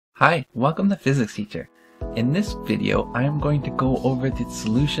Hi, welcome to Physics Teacher. In this video, I am going to go over the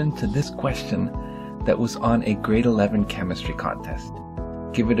solution to this question that was on a grade 11 chemistry contest.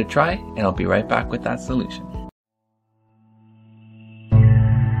 Give it a try, and I'll be right back with that solution.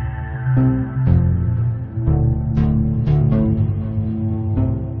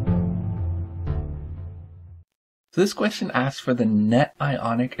 So this question asks for the net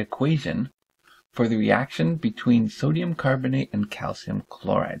ionic equation for the reaction between sodium carbonate and calcium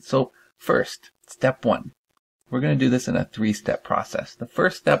chloride. So first, step one, we're going to do this in a three-step process. The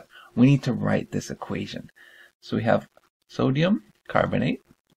first step, we need to write this equation. So we have sodium carbonate,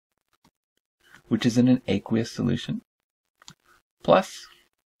 which is in an aqueous solution, plus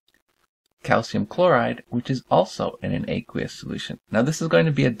calcium chloride, which is also in an aqueous solution. Now this is going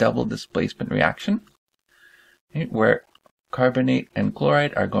to be a double displacement reaction, right, where carbonate and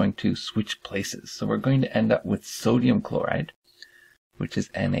chloride are going to switch places. So we're going to end up with sodium chloride, which is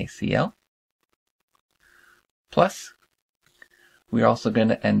NaCl, plus we're also going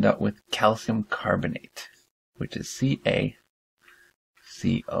to end up with calcium carbonate, which is CaCO3.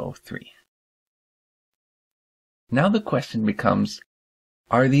 Now the question becomes,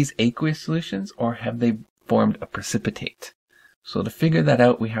 are these aqueous solutions or have they formed a precipitate? So to figure that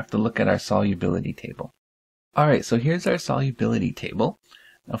out, we have to look at our solubility table. Alright, so here's our solubility table.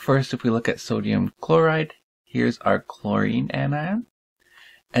 Now first, if we look at sodium chloride, here's our chlorine anion,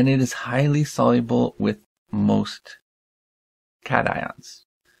 and it is highly soluble with most cations.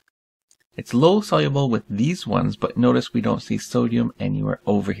 It's low soluble with these ones, but notice we don't see sodium anywhere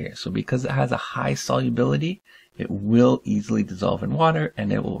over here. So because it has a high solubility, it will easily dissolve in water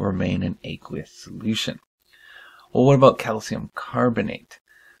and it will remain an aqueous solution. Well, what about calcium carbonate?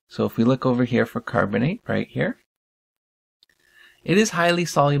 So if we look over here for carbonate, right here, it is highly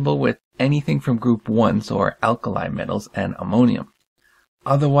soluble with anything from group 1, so our alkali metals, and ammonium.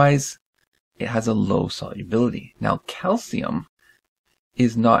 Otherwise, it has a low solubility. Now, calcium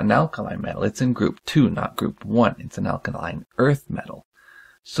is not an alkali metal. It's in group 2, not group 1. It's an alkaline earth metal.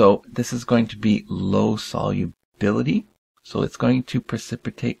 So this is going to be low solubility. So it's going to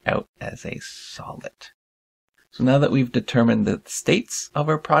precipitate out as a solid. So now that we've determined the states of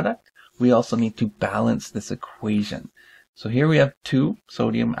our product, we also need to balance this equation. So here we have 2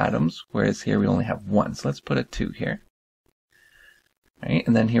 sodium atoms, whereas here we only have 1. So let's put a 2 here. Right?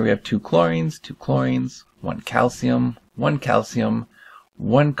 And then here we have 2 chlorines, 1 calcium, 1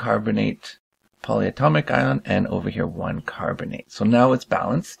 carbonate, polyatomic ion, and over here 1 carbonate. So now it's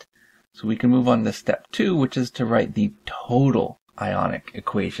balanced. So we can move on to step 2, which is to write the total ionic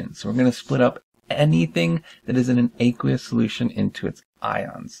equation. So we're going to split up anything that is in an aqueous solution into its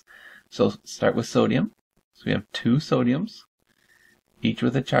ions. So start with sodium. So we have 2 sodiums, each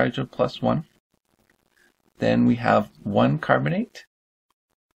with a charge of +1. Then we have 1 carbonate,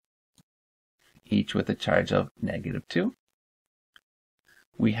 each with a charge of -2.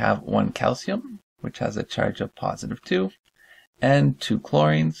 We have 1 calcium, which has a charge of +2, and 2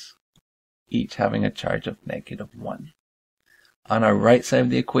 chlorines, each having a charge of -1. On our right side of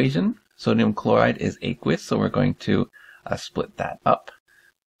the equation, sodium chloride is aqueous, so we're going to split that up.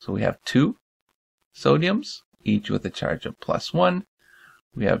 So we have 2 sodiums, each with a charge of +1.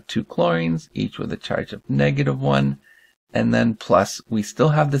 We have 2 chlorines, each with a charge of -1. And then plus, we still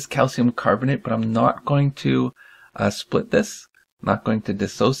have this calcium carbonate, but I'm not going to split this. I'm not going to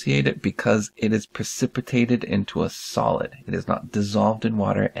dissociate it because it is precipitated into a solid. It is not dissolved in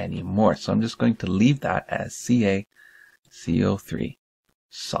water anymore. So I'm just going to leave that as CaCO3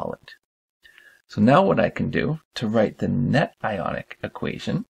 solid. So now what I can do to write the net ionic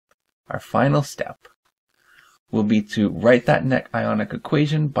equation, our final step, will be to write that net ionic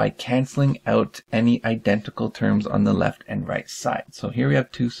equation by canceling out any identical terms on the left and right side. So here we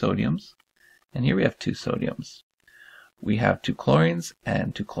have 2 sodiums, and here we have 2 sodiums. We have 2 chlorines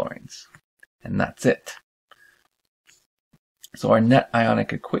and 2 chlorines, and that's it. So our net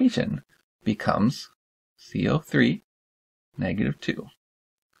ionic equation becomes CO3 -2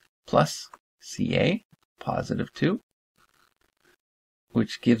 plus Ca +2,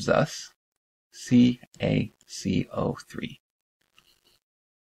 which gives us CaCO3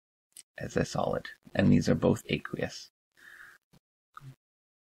 as a solid, and these are both aqueous.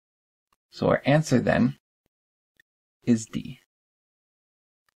 So our answer then is D.